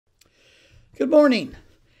Good morning.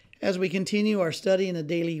 As we continue our study in the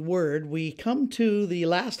daily word, we come to the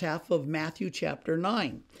last half of Matthew chapter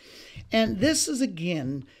 9. And this is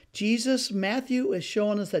again, Matthew is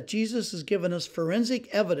showing us that Jesus has given us forensic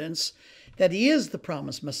evidence that he is the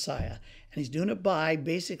promised Messiah. And he's doing it by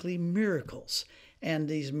basically miracles, and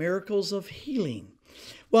these miracles of healing.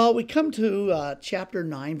 Well, we come to chapter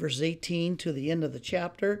 9, verse 18 to the end of the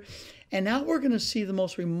chapter. And now we're going to see the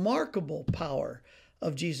most remarkable power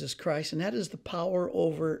of Jesus Christ, and that is the power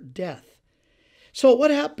over death. So what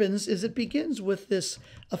happens is it begins with this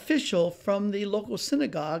official from the local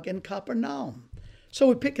synagogue in Capernaum. So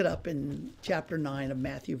we pick it up in chapter 9 of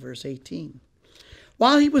Matthew, verse 18.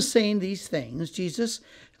 While he was saying these things, Jesus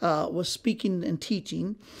was speaking and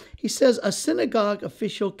teaching. He says, a synagogue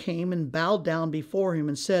official came and bowed down before him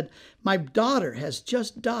and said, "My daughter has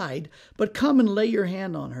just died, but come and lay your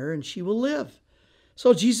hand on her and she will live."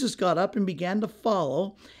 So Jesus got up and began to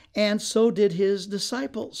follow, and so did his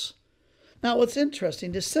disciples. Now, what's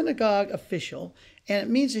interesting, the synagogue official, and it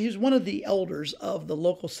means that he was one of the elders of the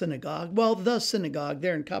local synagogue, the synagogue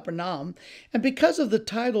there in Capernaum. And because of the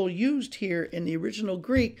title used here in the original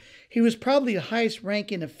Greek, he was probably the highest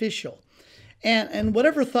ranking official. And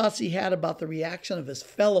whatever thoughts he had about the reaction of his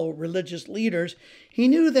fellow religious leaders, he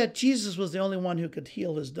knew that Jesus was the only one who could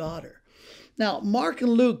heal his daughter. Now, Mark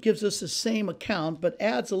and Luke gives us the same account, but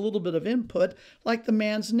adds a little bit of input, like the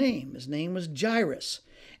man's name. His name was Jairus.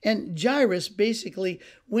 And Jairus, basically,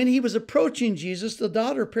 when he was approaching Jesus, the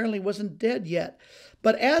daughter apparently wasn't dead yet.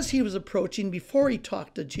 But as he was approaching, before he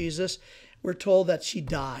talked to Jesus, we're told that she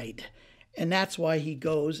died. And that's why he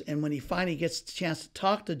goes, and when he finally gets the chance to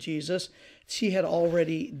talk to Jesus, she had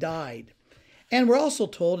already died. And we're also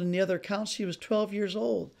told in the other accounts she was 12 years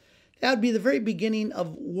old. That would be the very beginning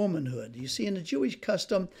of womanhood. You see, in the Jewish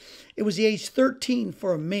custom, it was the age 13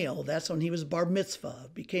 for a male. That's when he was bar mitzvah,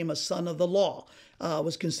 became a son of the law,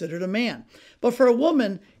 was considered a man. But for a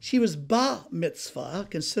woman, she was ba mitzvah,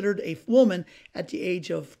 considered a woman at the age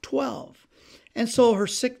of 12. And so her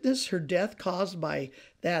sickness, her death caused by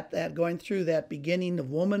that going through that beginning of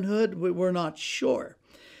womanhood, we're not sure.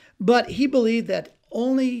 But he believed that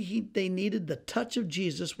they needed the touch of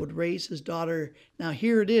Jesus would raise his daughter, now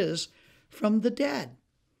here it is, from the dead.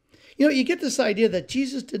 You know, you get this idea that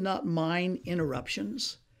Jesus did not mind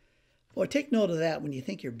interruptions. Boy, take note of that when you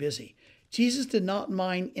think you're busy. Jesus did not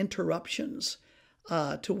mind interruptions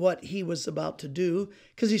to what he was about to do,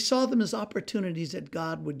 because he saw them as opportunities that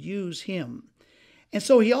God would use him. And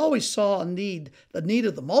so he always saw the need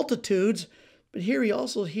of the multitudes, but here he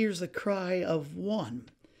also hears the cry of one.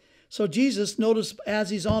 So Jesus, notice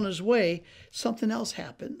as he's on his way, something else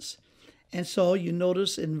happens. And so you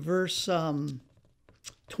notice in verse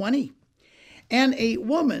 20, and a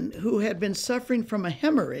woman who had been suffering from a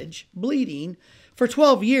hemorrhage, bleeding, for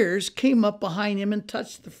 12 years, came up behind him and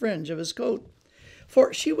touched the fringe of his coat.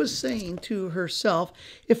 For she was saying to herself,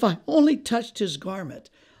 "If I only touched his garment,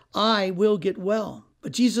 I will get well."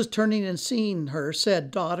 But Jesus, turning and seeing her,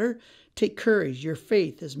 said, "Daughter, take courage, your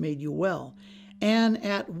faith has made you well." And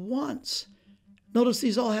at once, notice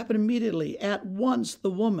these all happen immediately. At once the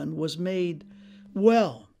woman was made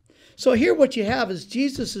well. So here what you have is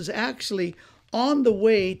Jesus is actually on the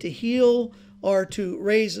way to heal or to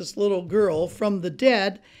raise this little girl from the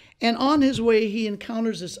dead. And on his way, he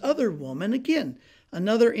encounters this other woman. Again,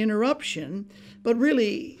 another interruption, but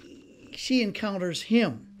really she encounters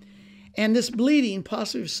him. And this bleeding,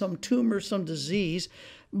 possibly some tumor, some disease.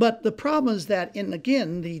 But the problem is that in,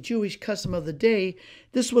 again, the Jewish custom of the day,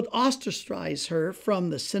 this would ostracize her from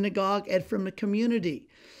the synagogue and from the community.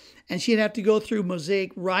 And she'd have to go through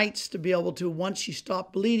Mosaic rites to be able to, once she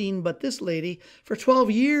stopped bleeding. But this lady, for 12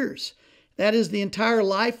 years, that is the entire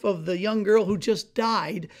life of the young girl who just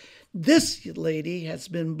died, this lady has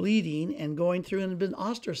been bleeding and going through and been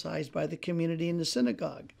ostracized by the community in the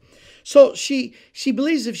synagogue. So she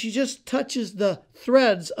believes if she just touches the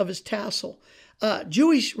threads of his tassel,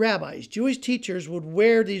 Jewish rabbis, Jewish teachers would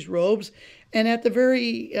wear these robes, and at the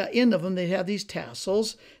very end of them, they'd have these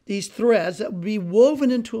tassels, these threads that would be woven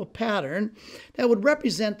into a pattern that would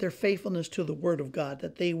represent their faithfulness to the Word of God,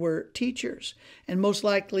 that they were teachers. And most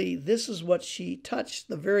likely, this is what she touched,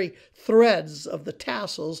 the very threads of the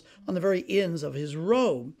tassels on the very ends of his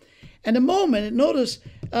robe. And the moment, notice,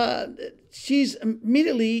 she's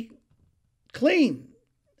immediately clean.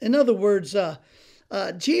 In other words,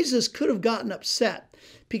 Jesus could have gotten upset,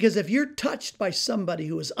 because if you're touched by somebody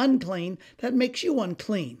who is unclean, that makes you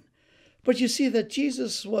unclean. But you see that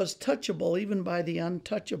Jesus was touchable even by the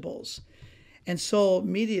untouchables. And so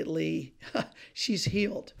immediately she's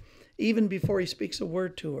healed, even before he speaks a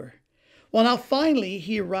word to her. Well, now finally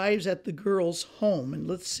he arrives at the girl's home, and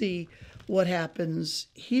let's see what happens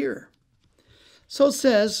here. So it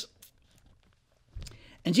says,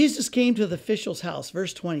 and Jesus came to the official's house,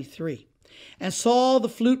 verse 23, and saw the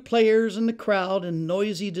flute players and the crowd in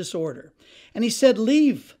noisy disorder. And he said,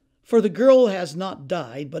 Leave, for the girl has not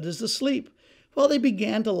died, but is asleep. Well, they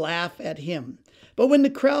began to laugh at him. But when the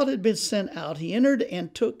crowd had been sent out, he entered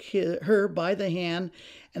and took her by the hand,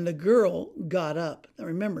 and the girl got up. Now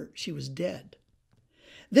remember, she was dead.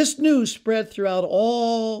 This news spread throughout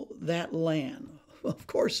all that land. Well, of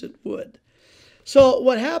course it would. So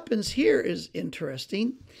what happens here is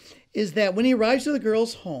interesting, is that when he arrives to the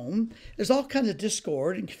girl's home, there's all kinds of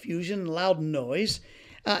discord and confusion and loud noise.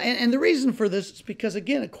 And the reason for this is because,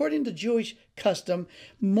 again, according to Jewish custom,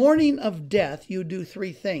 mourning of death, you would do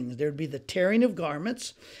three things. There would be the tearing of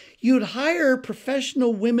garments. You'd hire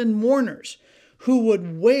professional women mourners who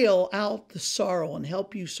would wail out the sorrow and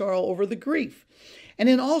help you sorrow over the grief. And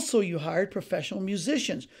then also you hired professional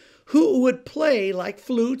musicians who would play like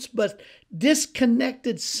flutes, but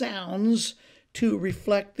disconnected sounds to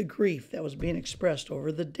reflect the grief that was being expressed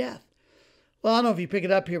over the death. Well, I don't know if you pick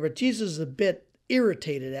it up here, but Jesus is a bit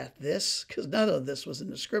irritated at this because none of this was in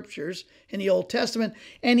the scriptures in the Old Testament,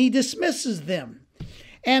 and he dismisses them.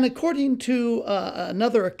 And according to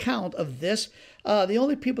another account of this, the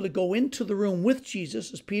only people to go into the room with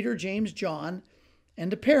Jesus is Peter, James, John,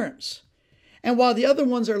 and the parents. And while the other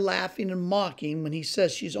ones are laughing and mocking when he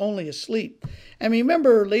says she's only asleep. And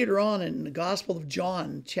remember later on in the Gospel of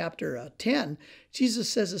John, chapter 10, Jesus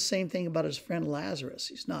says the same thing about his friend Lazarus.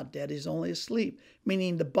 He's not dead, he's only asleep,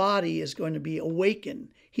 meaning the body is going to be awakened.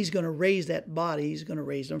 He's going to raise that body. He's going to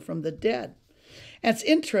raise them from the dead. And it's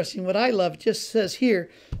interesting. What I love just says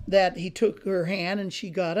here that he took her hand and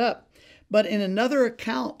she got up. But in another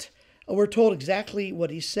account, we're told exactly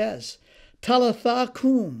what he says. Talitha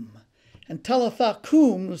cum. And Talitha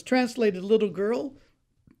cum was translated, little girl,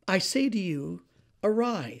 I say to you,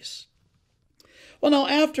 arise. Well, now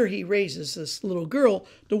after he raises this little girl,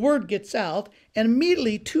 the word gets out, and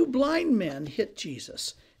immediately two blind men hit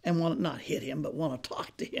Jesus and not hit him, but want to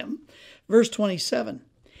talk to him. Verse 27.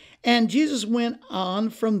 And Jesus went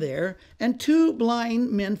on from there, and two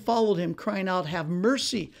blind men followed him, crying out, Have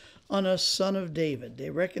mercy on us, Son of David. They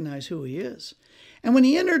recognize who he is. And when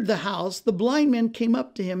he entered the house, the blind men came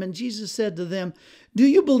up to him, and Jesus said to them, Do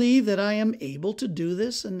you believe that I am able to do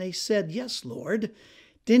this? And they said, Yes, Lord.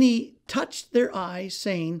 Then he touched their eyes,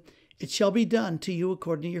 saying, It shall be done to you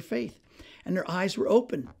according to your faith. And their eyes were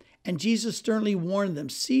opened. And Jesus sternly warned them,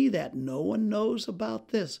 See that no one knows about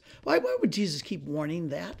this. Why would Jesus keep warning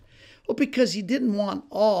that? Well, because he didn't want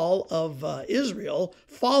all of Israel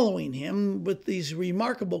following him with these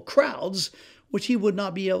remarkable crowds, which he would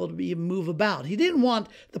not be able to move about. He didn't want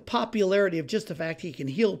the popularity of just the fact he can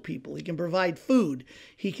heal people. He can provide food.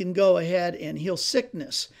 He can go ahead and heal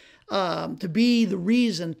sickness. To be the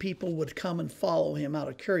reason people would come and follow him out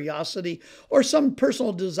of curiosity or some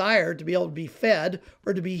personal desire to be able to be fed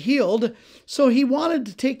or to be healed. So he wanted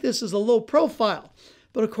to take this as a low profile.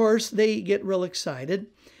 But of course, they get real excited.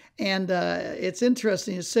 And it's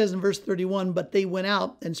interesting. It says in verse 31, But they went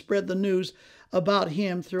out and spread the news about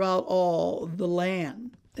him throughout all the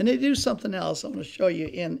land. And they do something else I'm going to show you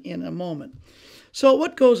in a moment. So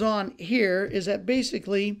what goes on here is that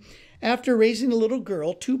basically, after raising a little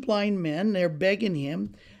girl, two blind men, they're begging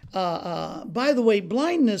him. By the way,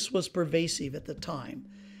 blindness was pervasive at the time.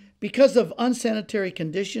 Because of unsanitary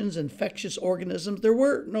conditions, infectious organisms, there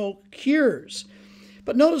were no cures.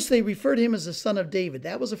 But notice they refer to him as the Son of David.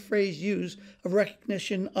 That was a phrase used of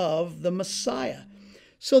recognition of the Messiah.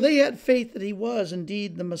 So they had faith that he was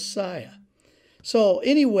indeed the Messiah. So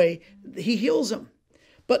anyway, he heals them.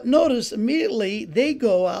 But notice immediately they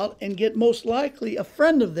go out and get most likely a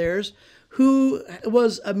friend of theirs who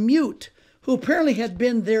was a mute, who apparently had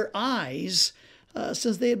been their eyes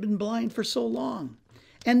since they had been blind for so long.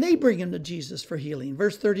 And they bring him to Jesus for healing.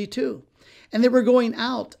 Verse 32. And they were going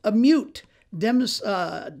out, a mute,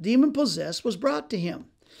 demon-possessed, was brought to him.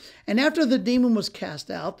 And after the demon was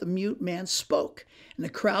cast out, the mute man spoke. And the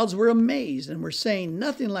crowds were amazed and were saying,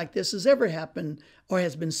 Nothing like this has ever happened or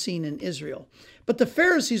has been seen in Israel. But the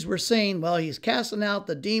Pharisees were saying, Well, he's casting out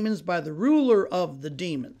the demons by the ruler of the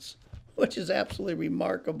demons, which is absolutely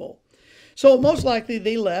remarkable. So most likely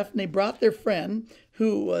they left and they brought their friend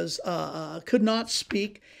who could not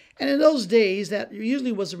speak. And in those days, that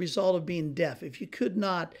usually was a result of being deaf. If you could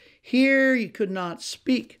not hear, you could not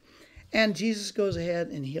speak. And Jesus goes ahead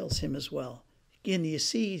and heals him as well. Again, you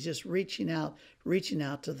see, he's just reaching out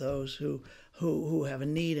to those who have a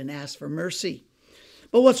need and ask for mercy.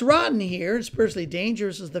 But what's rotten here, especially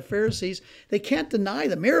dangerous, is the Pharisees. They can't deny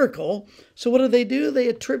the miracle. So what do? They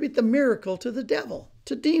attribute the miracle to the devil.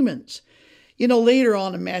 to demons. You know, later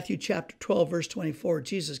on in Matthew chapter 12, verse 24,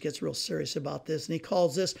 Jesus gets real serious about this, and he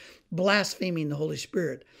calls this blaspheming the Holy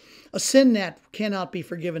Spirit, a sin that cannot be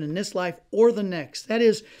forgiven in this life or the next. That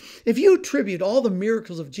is, if you attribute all the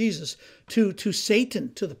miracles of Jesus to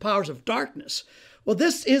Satan, to the powers of darkness, well,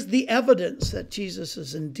 this is the evidence that Jesus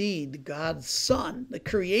is indeed God's Son, the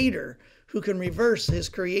Creator, who can reverse his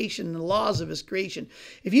creation and the laws of his creation.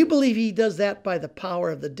 If you believe he does that by the power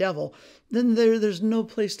of the devil, then there's no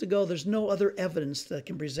place to go. There's no other evidence that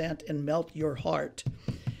can present and melt your heart.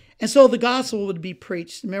 And so the gospel would be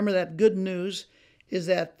preached. Remember that good news is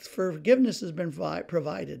that forgiveness has been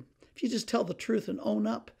provided. If you just tell the truth and own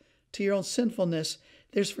up to your own sinfulness,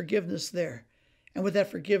 there's forgiveness there. And with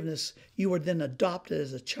that forgiveness, you are then adopted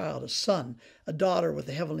as a child, a son, a daughter with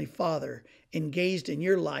the Heavenly Father, engaged in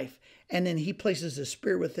your life. And then he places his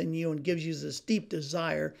Spirit within you and gives you this deep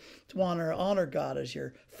desire to honor God as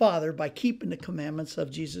your Father by keeping the commandments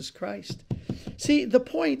of Jesus Christ. See, the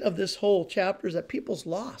point of this whole chapter is that people's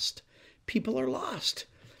lost. People are lost.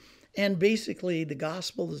 And basically, the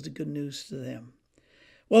gospel is the good news to them.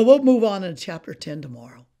 Well, we'll move on in chapter 10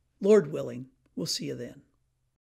 tomorrow. Lord willing, we'll see you then.